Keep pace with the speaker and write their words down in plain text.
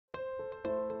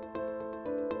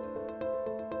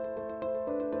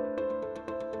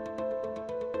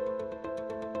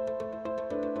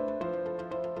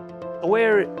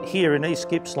We're here in East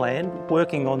Gippsland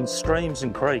working on streams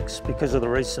and creeks because of the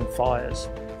recent fires.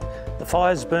 The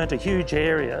fires burnt a huge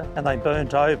area and they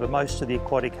burnt over most of the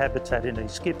aquatic habitat in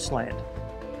East Gippsland.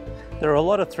 There are a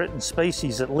lot of threatened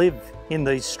species that live in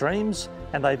these streams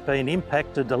and they've been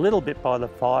impacted a little bit by the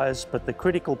fires, but the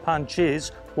critical punch is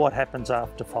what happens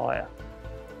after fire.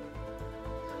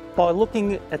 By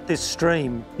looking at this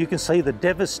stream, you can see the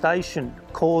devastation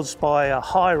caused by a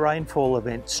high rainfall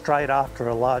event straight after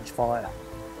a large fire.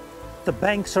 The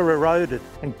banks are eroded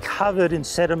and covered in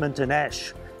sediment and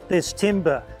ash. There's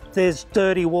timber, there's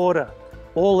dirty water.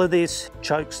 All of this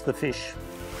chokes the fish.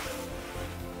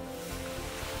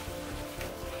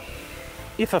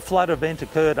 If a flood event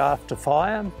occurred after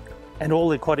fire and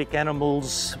all aquatic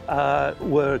animals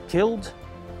were killed,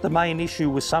 the main issue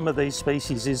with some of these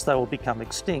species is they will become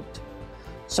extinct.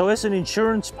 So as an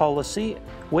insurance policy,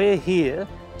 we're here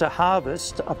to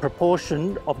harvest a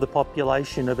proportion of the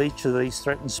population of each of these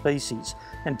threatened species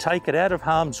and take it out of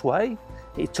harm's way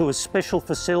to a special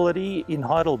facility in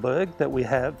Heidelberg that we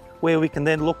have, where we can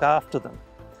then look after them.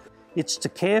 It's to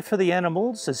care for the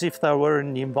animals as if they were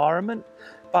in the environment,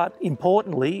 but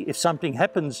importantly, if something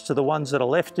happens to the ones that are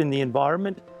left in the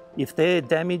environment, if they're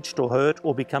damaged or hurt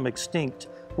or become extinct,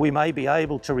 we may be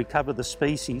able to recover the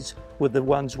species with the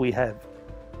ones we have.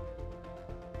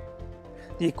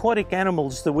 The aquatic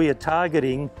animals that we are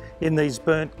targeting in these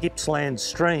burnt Gippsland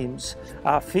streams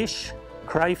are fish,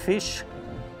 crayfish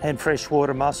and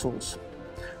freshwater mussels.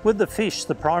 With the fish,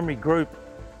 the primary group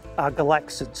are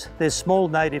galaxids. They're small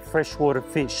native freshwater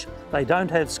fish. They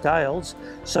don't have scales,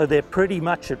 so they're pretty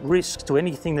much at risk to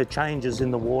anything that changes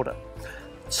in the water.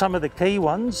 Some of the key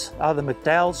ones are the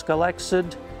McDowell's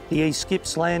galaxid, the East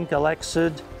Gippsland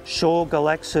galaxid, shore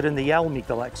galaxid and the Almy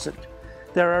galaxid.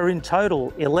 There are in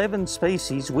total 11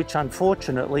 species which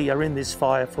unfortunately are in this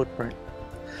fire footprint.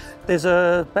 There's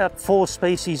about 4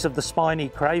 species of the spiny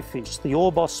crayfish. The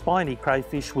Orbos spiny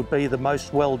crayfish would be the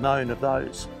most well known of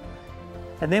those.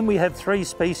 And then we have 3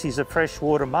 species of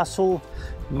freshwater mussel.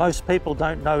 Most people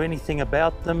don't know anything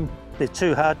about them. They're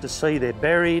too hard to see, they're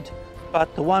buried.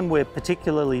 But the one we're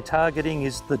particularly targeting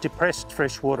is the depressed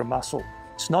freshwater mussel.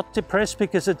 It's not depressed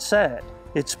because it's sad,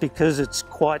 it's because it's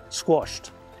quite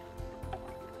squashed.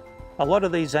 A lot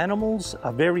of these animals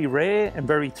are very rare and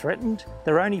very threatened.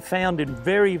 They're only found in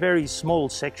very, very small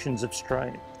sections of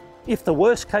stream. If the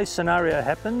worst case scenario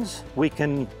happens, we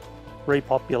can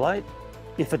repopulate.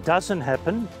 If it doesn't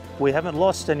happen, we haven't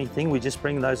lost anything, we just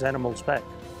bring those animals back.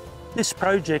 This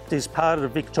project is part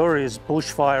of Victoria's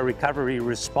bushfire recovery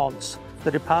response.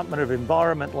 The Department of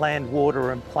Environment, Land,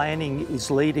 Water and Planning is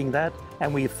leading that,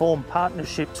 and we form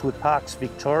partnerships with Parks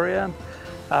Victoria,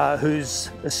 whose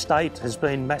estate has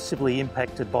been massively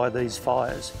impacted by these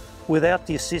fires. Without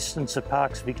the assistance of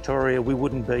Parks Victoria, we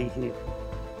wouldn't be here.